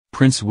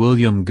Prince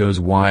William goes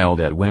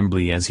wild at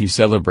Wembley as he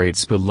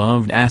celebrates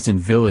beloved Aston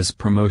Villa's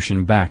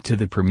promotion back to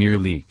the Premier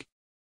League.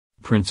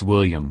 Prince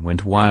William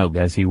went wild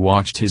as he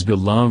watched his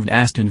beloved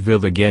Aston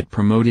Villa get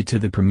promoted to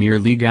the Premier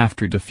League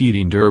after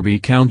defeating Derby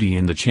County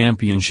in the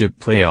Championship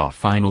playoff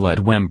final at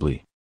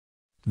Wembley.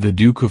 The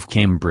Duke of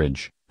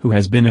Cambridge, who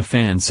has been a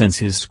fan since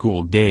his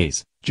school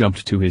days,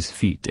 jumped to his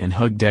feet and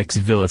hugged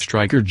ex-Villa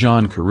striker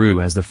John Carew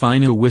as the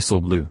final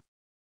whistle blew.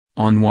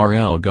 Anwar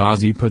El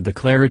Ghazi put the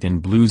Claret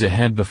and Blues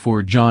ahead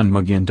before John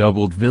McGinn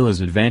doubled Villa's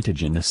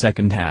advantage in the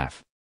second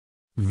half.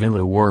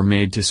 Villa were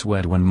made to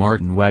sweat when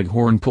Martin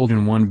Waghorn pulled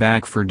in one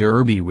back for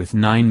Derby with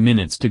 9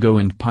 minutes to go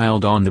and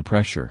piled on the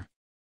pressure.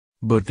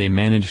 But they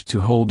managed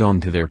to hold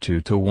on to their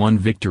 2-1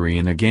 victory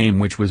in a game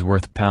which was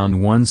worth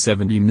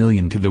 £170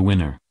 million to the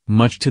winner,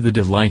 much to the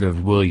delight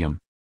of William.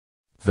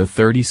 The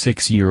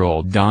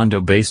 36-year-old donned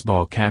a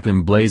baseball cap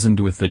emblazoned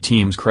with the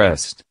team's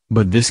crest,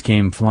 but this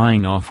came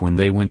flying off when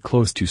they went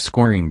close to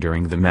scoring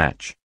during the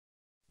match.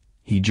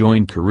 He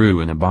joined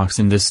Carew in a box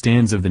in the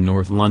stands of the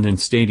North London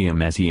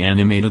Stadium as he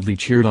animatedly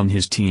cheered on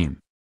his team.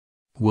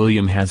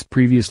 William has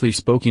previously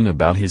spoken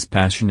about his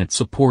passionate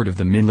support of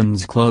the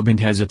Midlands club and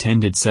has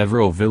attended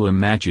several Villa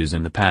matches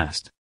in the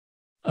past.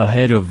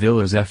 Ahead of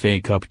Villa's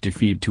FA Cup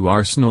defeat to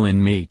Arsenal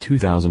in May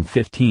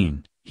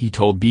 2015, he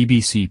told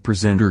BBC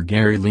presenter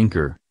Gary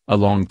Linker, "A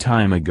long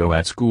time ago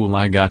at school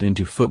I got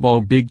into football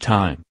big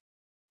time.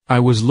 I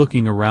was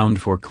looking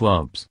around for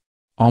clubs.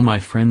 All my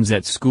friends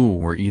at school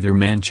were either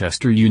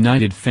Manchester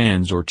United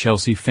fans or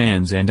Chelsea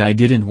fans and I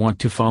didn't want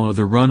to follow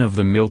the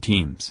run-of-the-mill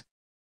teams.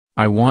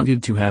 I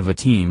wanted to have a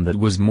team that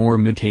was more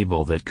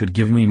mid-table that could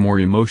give me more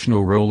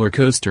emotional roller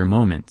coaster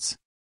moments.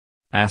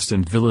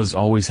 Aston Villa's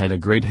always had a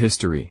great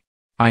history.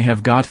 I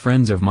have got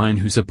friends of mine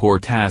who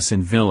support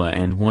Aston Villa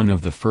and one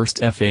of the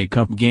first FA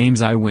Cup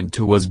games I went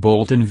to was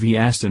Bolton v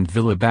Aston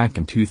Villa back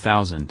in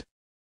 2000.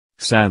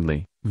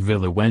 Sadly,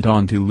 Villa went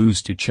on to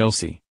lose to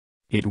Chelsea.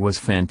 It was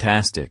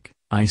fantastic.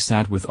 I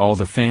sat with all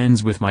the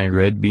fans with my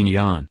red beanie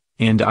on,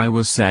 and I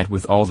was sat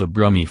with all the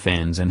Brummie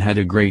fans and had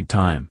a great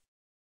time.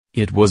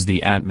 It was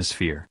the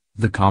atmosphere,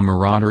 the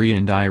camaraderie,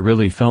 and I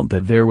really felt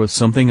that there was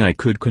something I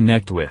could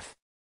connect with."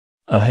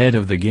 Ahead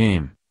of the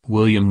game,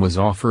 William was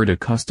offered a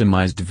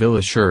customized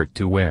Villa shirt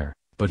to wear,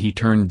 but he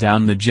turned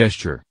down the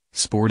gesture,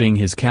 sporting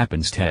his cap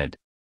instead.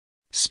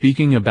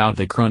 Speaking about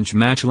the crunch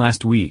match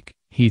last week,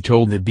 he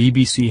told the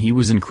BBC he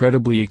was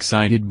incredibly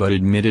excited but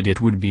admitted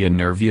it would be a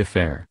nervy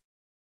affair.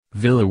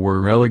 Villa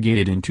were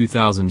relegated in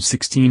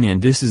 2016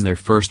 and this is their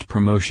first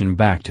promotion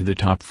back to the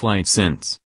top flight since